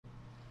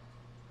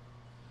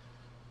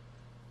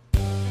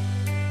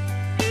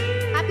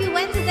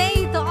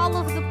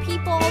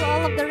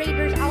of the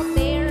raiders out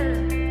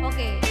there.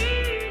 Okay.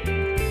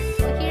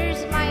 So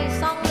here's my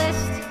song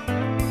list.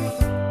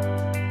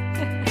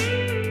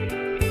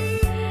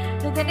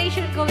 The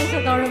donation goal is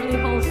adorably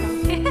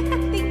wholesome.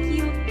 Thank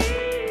you.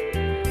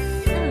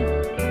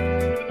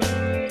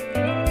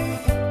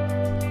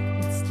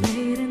 It's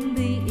late in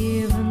the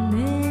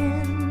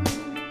evening.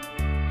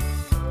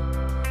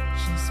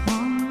 She's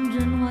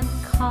wondering what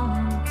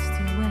colors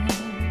to wear.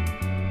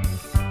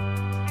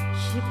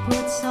 She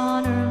puts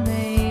on her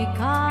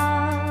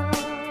makeup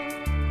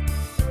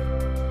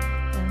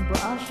and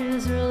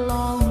brushes her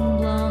long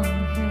blonde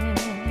hair.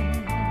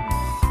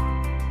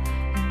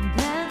 And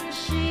then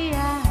she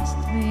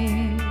asked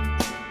me,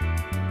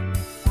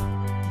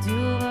 do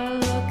I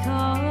look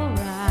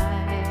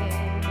alright?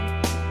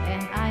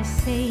 And I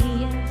say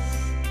yes,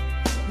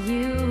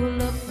 you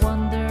look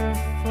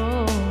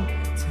wonderful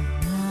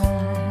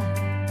tonight.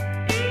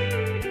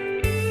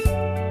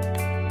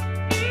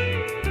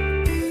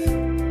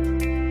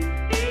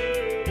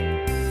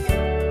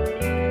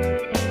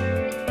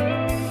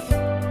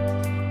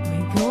 We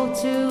go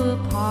to a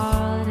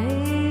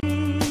party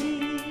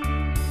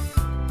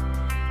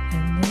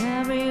and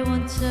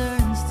everyone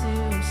turns to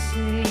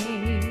see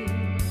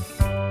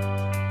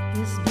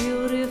this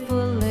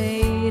beautiful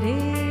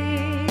lady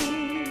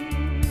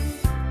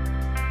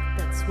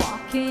that's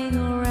walking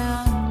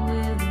around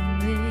with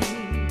me.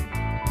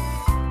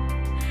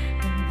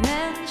 And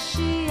then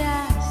she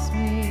asked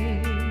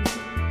me,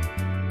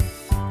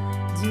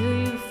 do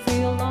you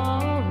feel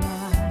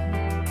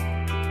alright?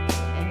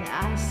 And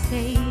I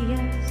say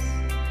yes,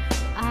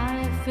 I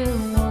feel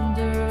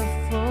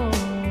wonderful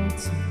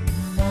tonight.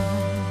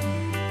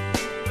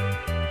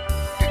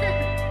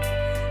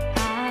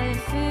 I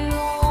feel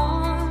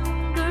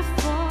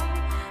wonderful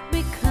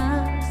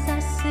because I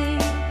see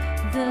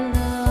the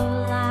love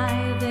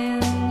light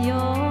in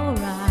your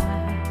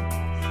eyes.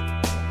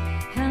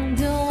 And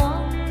the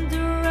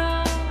wonder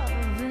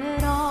of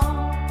it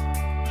all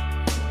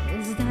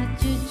is that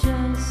you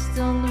just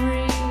don't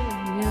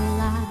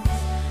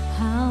realize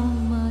how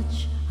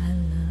much I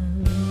love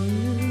you.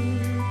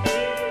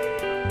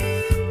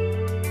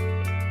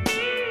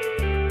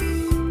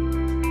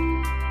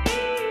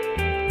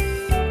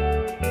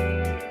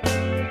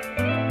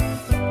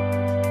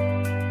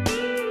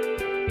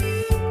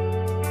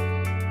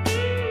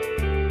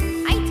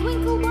 I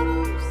twinkle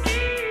bottoms.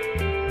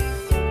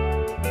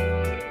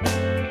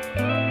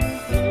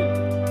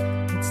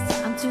 It's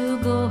time to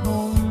go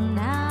home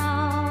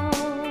now.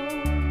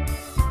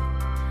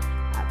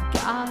 I've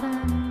got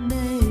an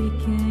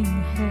aching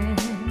head,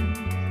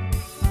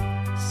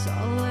 so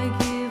I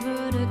give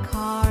her the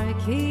car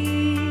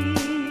key.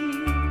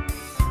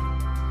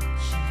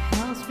 She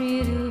helps me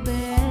to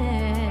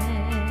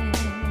bed,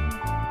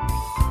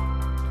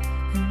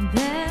 and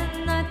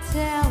then I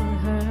tell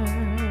her,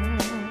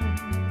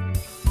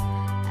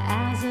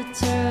 as I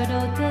turn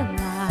out the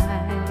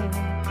light,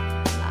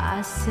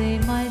 I say,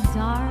 my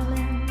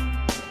darling,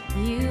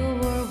 you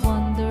were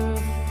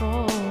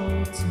wonderful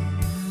tonight.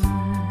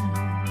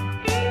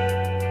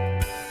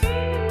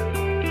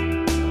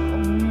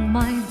 Oh,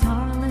 my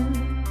darling,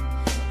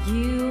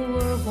 you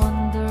were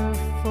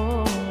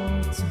wonderful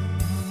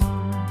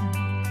tonight.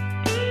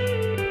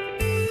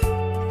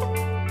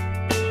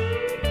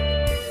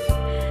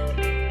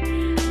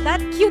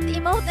 That cute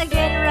emote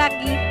again,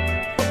 Raggy.